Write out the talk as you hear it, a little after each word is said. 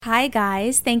Hi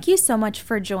guys, thank you so much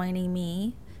for joining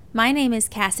me. My name is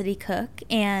Cassidy Cook,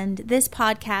 and this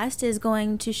podcast is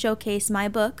going to showcase my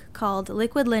book called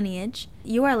Liquid Lineage.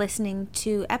 You are listening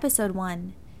to Episode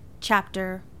 1,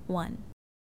 Chapter 1.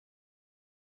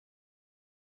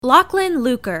 Lachlan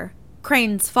Lucre,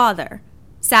 Crane's father,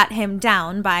 sat him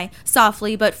down by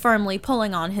softly but firmly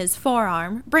pulling on his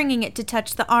forearm, bringing it to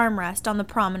touch the armrest on the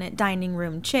prominent dining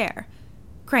room chair.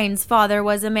 Crane's father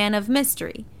was a man of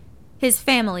mystery. His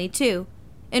family, too,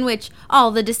 in which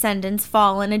all the descendants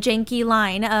fall in a janky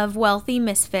line of wealthy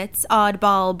misfits,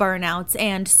 oddball burnouts,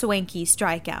 and swanky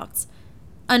strikeouts.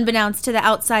 Unbeknownst to the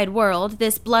outside world,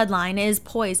 this bloodline is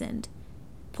poisoned.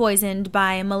 Poisoned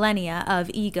by millennia of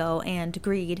ego and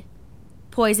greed.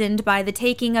 Poisoned by the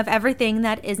taking of everything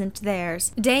that isn't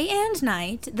theirs. Day and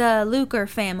night, the Lucre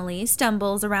family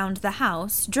stumbles around the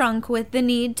house, drunk with the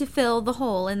need to fill the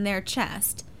hole in their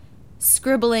chest.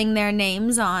 Scribbling their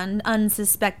names on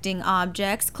unsuspecting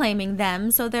objects, claiming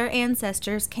them so their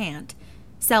ancestors can't.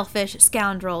 Selfish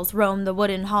scoundrels roam the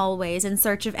wooden hallways in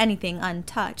search of anything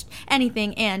untouched,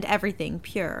 anything and everything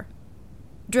pure.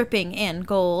 Dripping in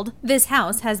gold, this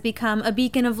house has become a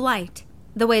beacon of light,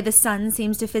 the way the sun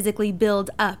seems to physically build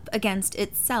up against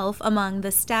itself among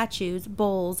the statues,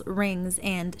 bowls, rings,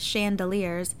 and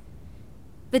chandeliers.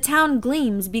 The town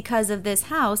gleams because of this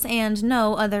house and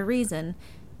no other reason.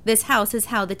 This house is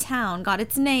how the town got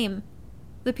its name.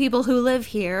 The people who live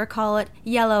here call it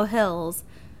Yellow Hills,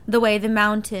 the way the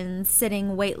mountains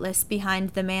sitting weightless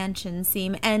behind the mansion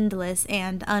seem endless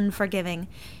and unforgiving,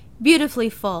 beautifully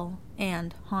full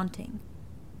and haunting.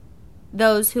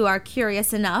 Those who are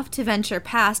curious enough to venture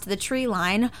past the tree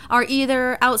line are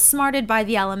either outsmarted by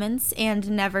the elements and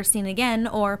never seen again,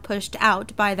 or pushed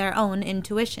out by their own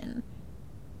intuition.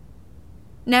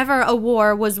 Never a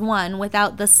war was won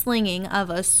without the slinging of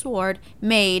a sword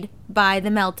made by the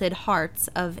melted hearts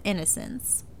of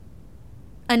innocents.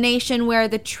 A nation where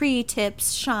the tree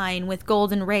tips shine with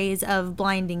golden rays of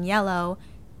blinding yellow,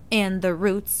 and the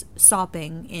roots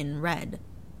sopping in red.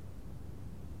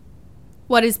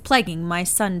 What is plaguing my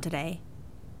son today?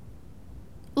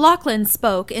 Lachlan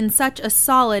spoke in such a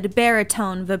solid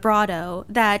baritone vibrato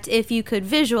that if you could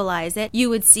visualize it, you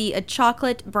would see a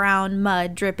chocolate-brown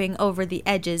mud dripping over the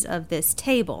edges of this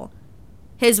table.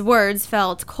 His words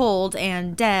felt cold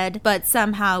and dead, but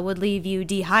somehow would leave you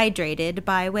dehydrated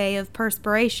by way of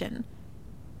perspiration.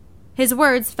 His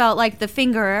words felt like the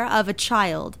finger of a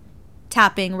child,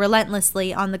 tapping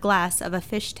relentlessly on the glass of a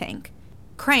fish tank.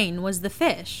 Crane was the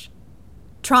fish.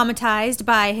 Traumatized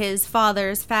by his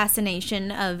father's fascination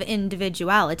of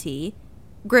individuality,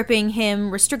 gripping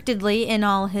him restrictedly in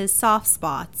all his soft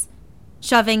spots,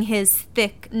 shoving his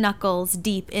thick knuckles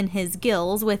deep in his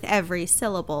gills with every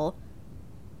syllable.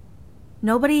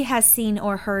 Nobody has seen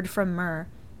or heard from Myrrh.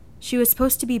 She was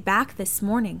supposed to be back this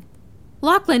morning.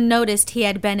 Lachlan noticed he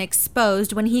had been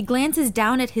exposed when he glances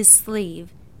down at his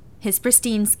sleeve. His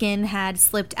pristine skin had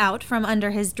slipped out from under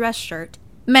his dress shirt.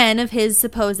 Men of his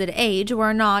supposed age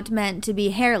were not meant to be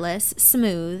hairless,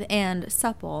 smooth, and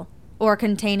supple, or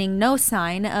containing no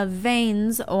sign of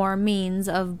veins or means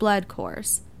of blood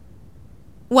course.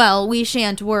 Well, we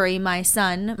shan't worry, my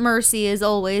son. Mercy is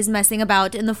always messing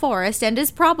about in the forest and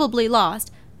is probably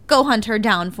lost. Go hunt her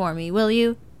down for me, will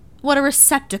you? What a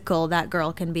receptacle that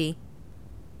girl can be.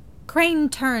 Crane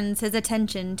turns his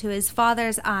attention to his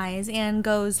father's eyes and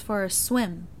goes for a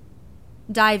swim,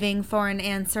 diving for an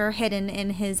answer hidden in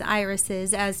his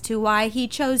irises as to why he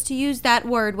chose to use that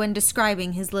word when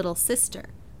describing his little sister.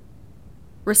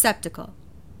 Receptacle.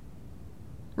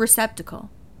 Receptacle.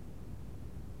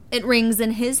 It rings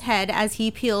in his head as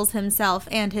he peels himself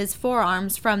and his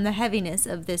forearms from the heaviness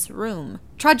of this room,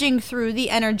 trudging through the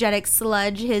energetic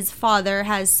sludge his father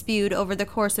has spewed over the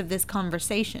course of this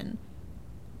conversation.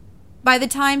 By the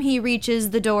time he reaches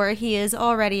the door, he is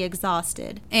already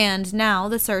exhausted, and now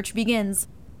the search begins.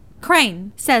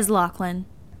 Crane, says Lachlan,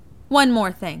 one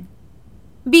more thing.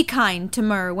 Be kind to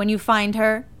Myrrh when you find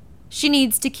her. She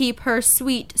needs to keep her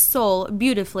sweet soul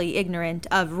beautifully ignorant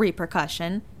of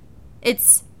repercussion.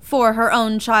 It's for her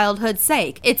own childhood's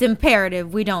sake. It's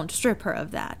imperative we don't strip her of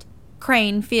that.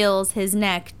 Crane feels his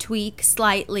neck tweak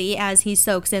slightly as he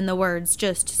soaks in the words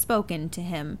just spoken to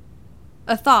him.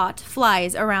 A thought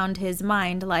flies around his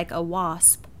mind like a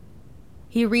wasp.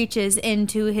 He reaches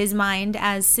into his mind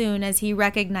as soon as he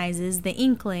recognizes the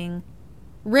inkling,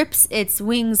 rips its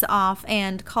wings off,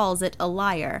 and calls it a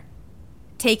liar.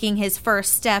 Taking his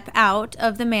first step out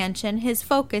of the mansion, his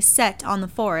focus set on the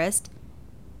forest,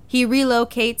 he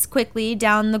relocates quickly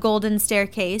down the golden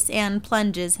staircase and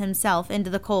plunges himself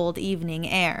into the cold evening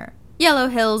air. Yellow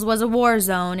Hills was a war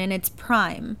zone in its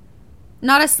prime.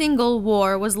 Not a single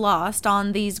war was lost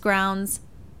on these grounds.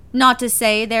 Not to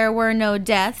say there were no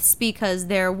deaths, because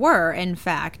there were, in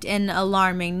fact, an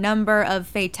alarming number of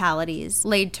fatalities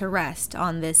laid to rest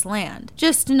on this land,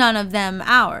 just none of them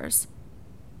ours.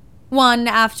 One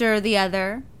after the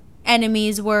other,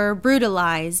 enemies were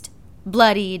brutalized,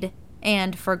 bloodied,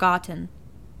 and forgotten.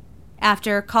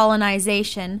 After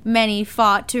colonization, many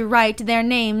fought to write their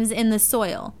names in the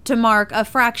soil, to mark a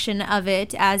fraction of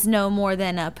it as no more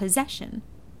than a possession.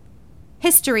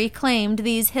 History claimed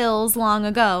these hills long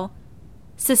ago,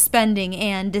 suspending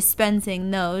and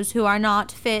dispensing those who are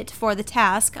not fit for the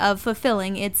task of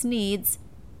fulfilling its needs.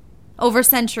 Over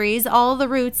centuries, all the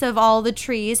roots of all the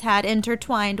trees had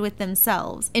intertwined with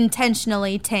themselves,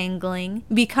 intentionally tangling,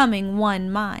 becoming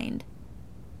one mind.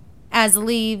 As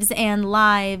leaves and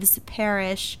lives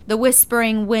perish, the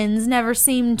whispering winds never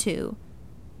seem to.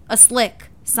 A slick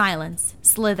silence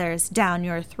slithers down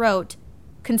your throat,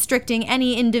 constricting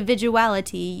any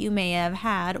individuality you may have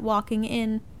had walking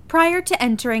in. Prior to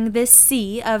entering this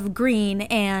sea of green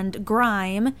and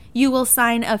grime, you will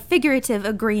sign a figurative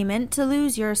agreement to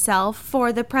lose yourself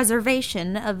for the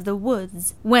preservation of the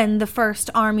woods. When the first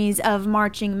armies of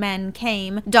marching men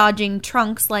came, dodging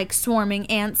trunks like swarming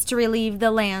ants to relieve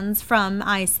the lands from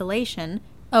isolation,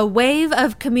 a wave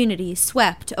of community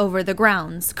swept over the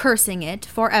grounds, cursing it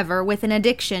forever with an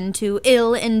addiction to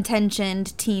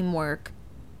ill-intentioned teamwork.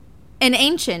 An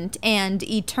ancient and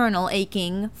eternal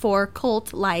aching for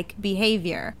cult-like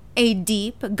behavior, a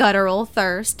deep, guttural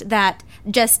thirst that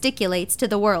gesticulates to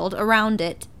the world around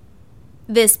it.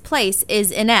 This place is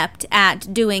inept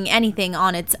at doing anything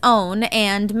on its own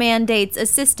and mandates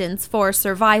assistance for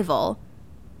survival.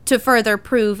 To further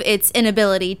prove its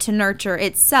inability to nurture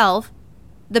itself,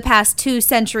 the past 2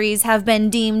 centuries have been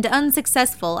deemed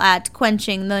unsuccessful at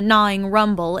quenching the gnawing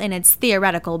rumble in its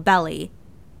theoretical belly.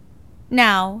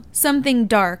 Now, something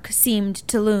dark seemed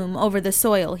to loom over the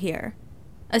soil here.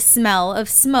 A smell of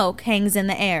smoke hangs in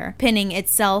the air, pinning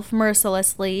itself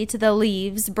mercilessly to the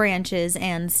leaves, branches,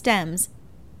 and stems.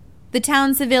 The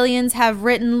town civilians have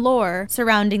written lore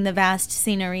surrounding the vast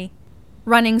scenery.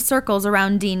 Running circles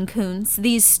around Dean Koontz,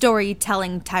 these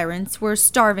storytelling tyrants were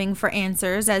starving for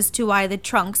answers as to why the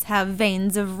trunks have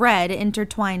veins of red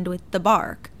intertwined with the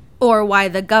bark, or why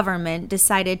the government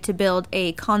decided to build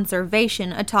a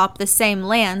conservation atop the same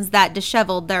lands that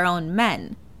disheveled their own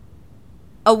men.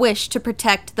 A wish to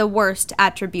protect the worst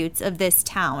attributes of this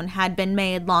town had been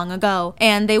made long ago,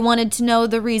 and they wanted to know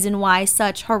the reason why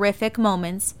such horrific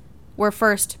moments were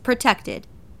first protected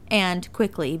and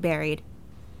quickly buried.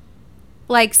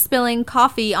 Like spilling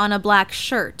coffee on a black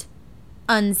shirt,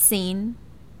 unseen,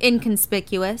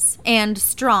 inconspicuous, and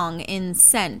strong in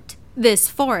scent. This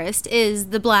forest is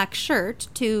the black shirt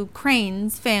to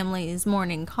Crane's family's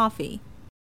morning coffee.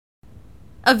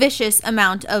 A vicious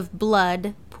amount of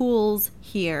blood pools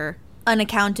here,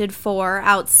 unaccounted for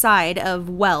outside of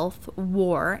wealth,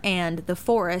 war, and the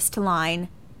forest line.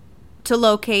 To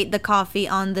locate the coffee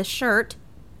on the shirt,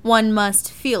 one must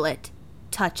feel it,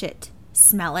 touch it,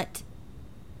 smell it.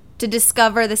 To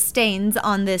discover the stains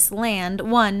on this land,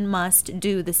 one must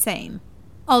do the same.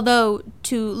 Although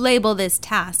to label this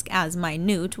task as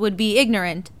minute would be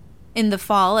ignorant, in the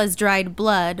fall as dried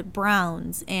blood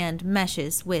browns and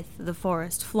meshes with the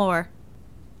forest floor.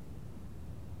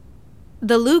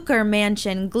 The Lucre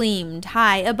mansion gleamed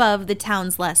high above the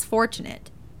town's less fortunate.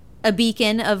 A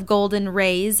beacon of golden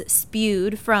rays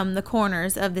spewed from the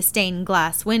corners of the stained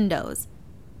glass windows.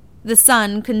 The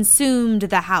sun consumed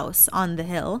the house on the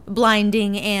hill,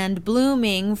 blinding and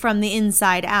blooming from the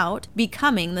inside out,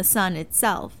 becoming the sun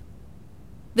itself.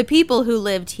 The people who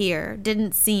lived here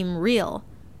didn't seem real.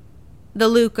 The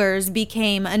Lucres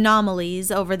became anomalies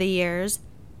over the years,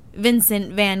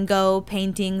 Vincent van Gogh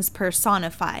paintings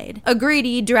personified, a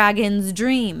greedy dragon's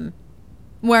dream,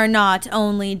 where not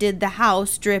only did the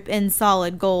house drip in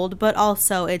solid gold, but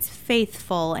also its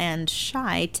faithful and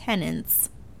shy tenants.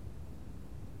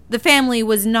 The family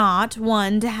was not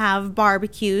one to have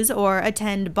barbecues or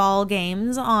attend ball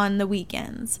games on the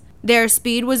weekends. Their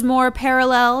speed was more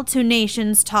parallel to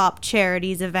nation's top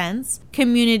charities events,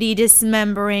 community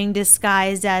dismembering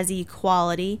disguised as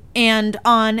equality, and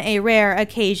on a rare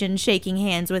occasion shaking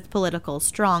hands with political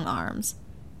strong arms.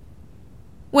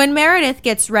 When Meredith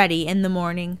gets ready in the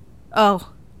morning,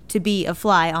 oh, to be a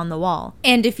fly on the wall.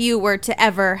 And if you were to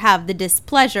ever have the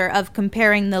displeasure of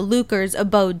comparing the Lucre's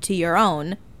abode to your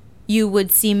own, you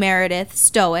would see Meredith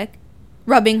stoic,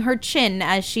 rubbing her chin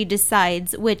as she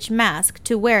decides which mask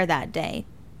to wear that day.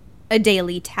 A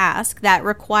daily task that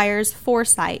requires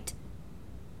foresight.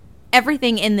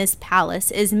 Everything in this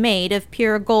palace is made of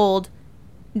pure gold.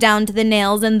 down to the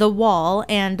nails in the wall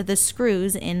and the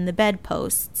screws in the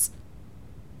bedposts.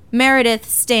 Meredith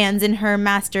stands in her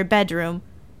master bedroom,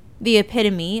 the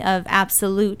epitome of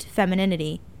absolute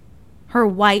femininity, her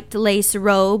white lace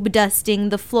robe dusting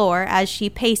the floor as she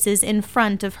paces in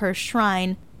front of her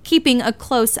shrine, keeping a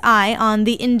close eye on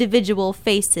the individual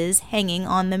faces hanging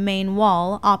on the main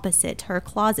wall opposite her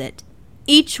closet,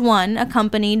 each one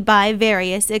accompanied by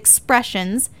various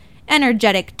expressions,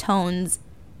 energetic tones,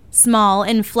 small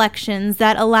inflections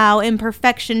that allow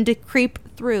imperfection to creep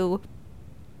through.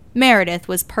 Meredith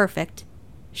was perfect.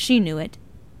 She knew it.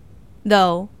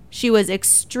 Though she was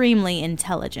extremely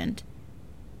intelligent.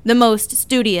 The most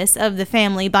studious of the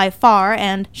family by far,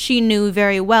 and she knew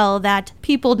very well that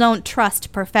people don't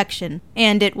trust perfection,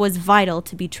 and it was vital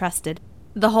to be trusted.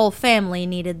 The whole family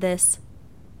needed this.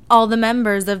 All the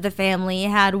members of the family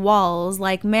had walls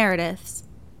like Meredith's.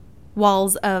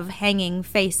 Walls of hanging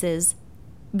faces.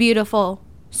 Beautiful,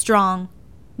 strong,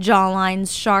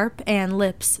 jawlines sharp, and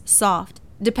lips soft.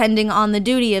 Depending on the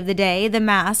duty of the day, the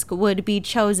mask would be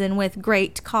chosen with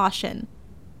great caution.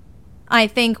 I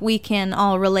think we can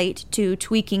all relate to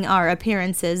tweaking our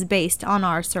appearances based on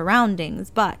our surroundings,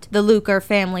 but the Lucre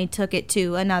family took it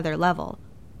to another level.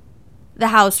 The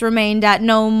house remained at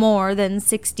no more than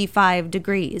 65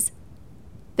 degrees.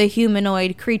 The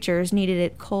humanoid creatures needed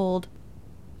it cold.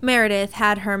 Meredith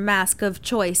had her mask of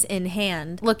choice in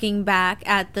hand, looking back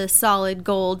at the solid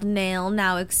gold nail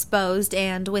now exposed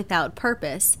and without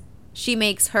purpose. She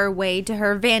makes her way to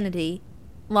her vanity.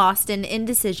 Lost in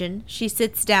indecision, she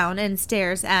sits down and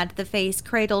stares at the face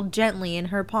cradled gently in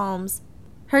her palms.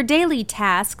 Her daily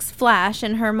tasks flash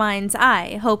in her mind's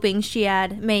eye, hoping she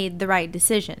had made the right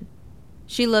decision.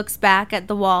 She looks back at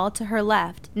the wall to her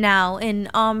left, now in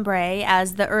ombre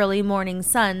as the early morning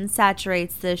sun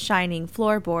saturates the shining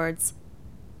floorboards.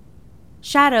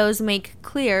 Shadows make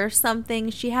clear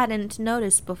something she hadn't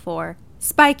noticed before,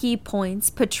 spiky points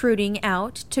protruding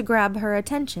out to grab her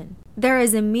attention. There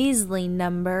is a measly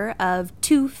number of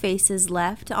 2 faces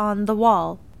left on the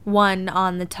wall, one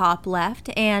on the top left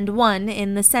and one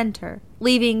in the center,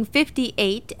 leaving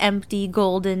 58 empty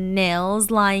golden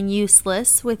nails lying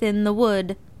useless within the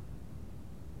wood.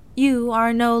 You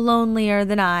are no lonelier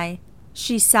than I,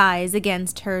 she sighs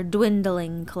against her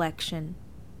dwindling collection.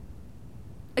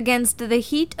 Against the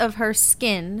heat of her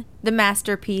skin, the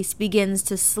masterpiece begins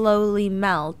to slowly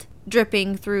melt,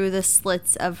 dripping through the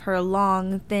slits of her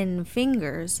long, thin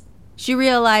fingers. She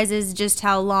realizes just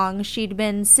how long she'd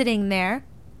been sitting there,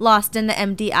 lost in the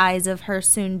empty eyes of her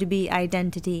soon-to-be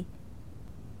identity.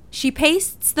 She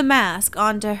pastes the mask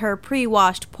onto her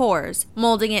pre-washed pores,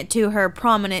 molding it to her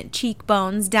prominent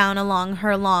cheekbones down along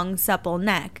her long, supple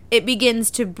neck. It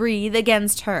begins to breathe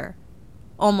against her,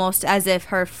 almost as if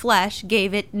her flesh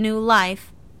gave it new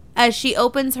life. As she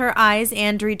opens her eyes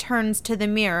and returns to the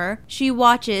mirror, she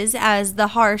watches as the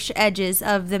harsh edges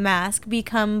of the mask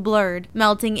become blurred,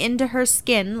 melting into her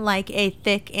skin like a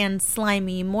thick and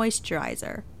slimy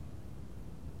moisturizer.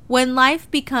 When life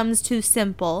becomes too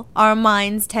simple, our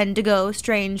minds tend to go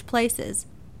strange places.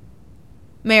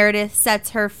 Meredith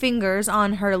sets her fingers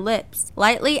on her lips,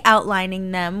 lightly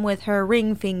outlining them with her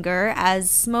ring finger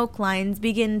as smoke lines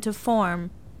begin to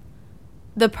form.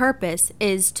 The purpose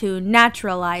is to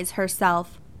naturalize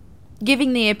herself,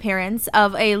 giving the appearance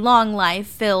of a long life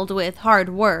filled with hard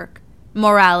work,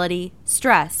 morality,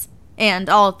 stress, and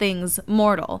all things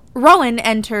mortal. Rowan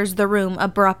enters the room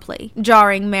abruptly,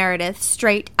 jarring Meredith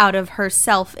straight out of her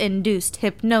self-induced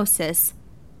hypnosis.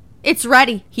 "It's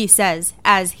ready," he says,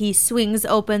 as he swings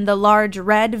open the large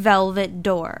red velvet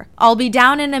door. "I'll be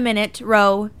down in a minute,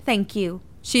 Ro. Thank you,"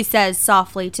 she says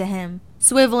softly to him,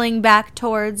 swiveling back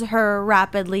towards her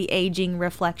rapidly aging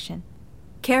reflection.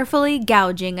 Carefully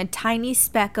gouging a tiny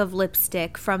speck of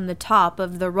lipstick from the top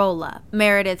of the roll-up,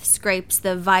 Meredith scrapes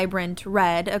the vibrant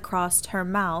red across her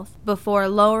mouth before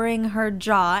lowering her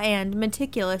jaw and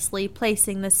meticulously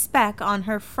placing the speck on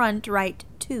her front right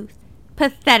tooth.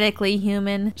 "Pathetically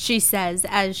human," she says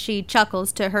as she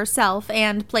chuckles to herself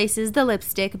and places the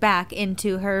lipstick back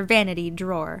into her vanity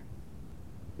drawer.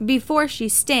 Before she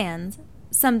stands,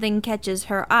 something catches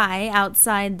her eye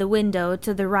outside the window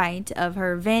to the right of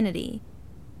her vanity.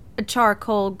 A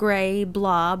charcoal gray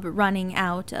blob running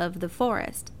out of the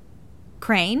forest.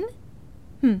 Crane?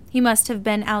 He must have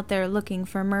been out there looking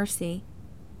for Mercy.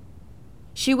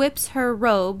 She whips her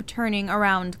robe, turning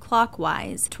around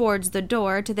clockwise towards the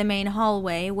door to the main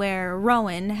hallway where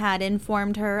Rowan had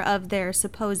informed her of their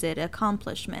supposed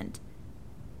accomplishment.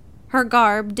 Her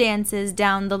garb dances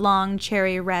down the long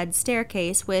cherry-red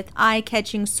staircase with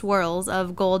eye-catching swirls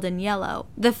of golden yellow.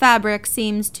 The fabric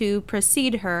seems to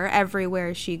precede her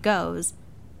everywhere she goes.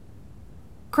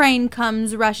 Crane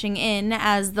comes rushing in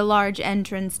as the large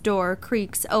entrance door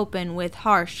creaks open with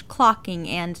harsh clocking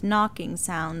and knocking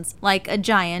sounds, like a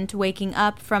giant waking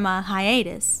up from a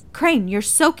hiatus. "Crane, you're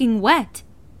soaking wet,"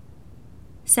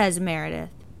 says Meredith.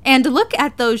 "And look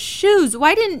at those shoes.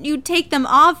 Why didn't you take them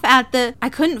off at the—" "I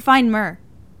couldn't find Myrrh.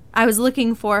 I was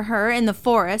looking for her in the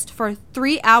forest for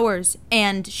 3 hours,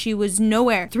 and she was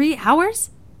nowhere." "3 hours?"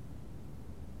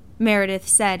 Meredith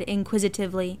said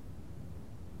inquisitively.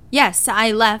 "Yes,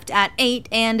 I left at 8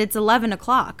 and it's 11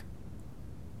 o'clock.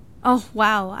 "Oh,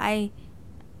 wow, I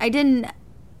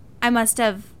must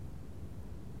have..."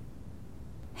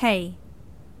 "Hey,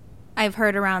 I've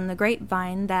heard around the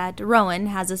grapevine that Rowan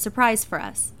has a surprise for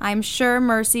us. I'm sure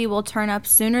Mercy will turn up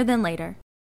sooner than later."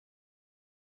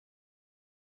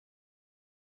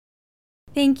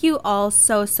 Thank you all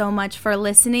so much for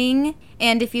listening,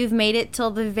 and if you've made it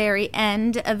till the very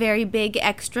end, a very big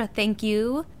extra thank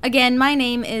you. Again, my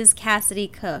name is Cassidy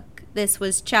Cook. This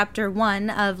was Chapter 1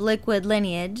 of Liquid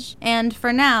Lineage, and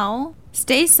for now,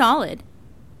 stay solid.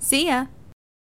 See ya!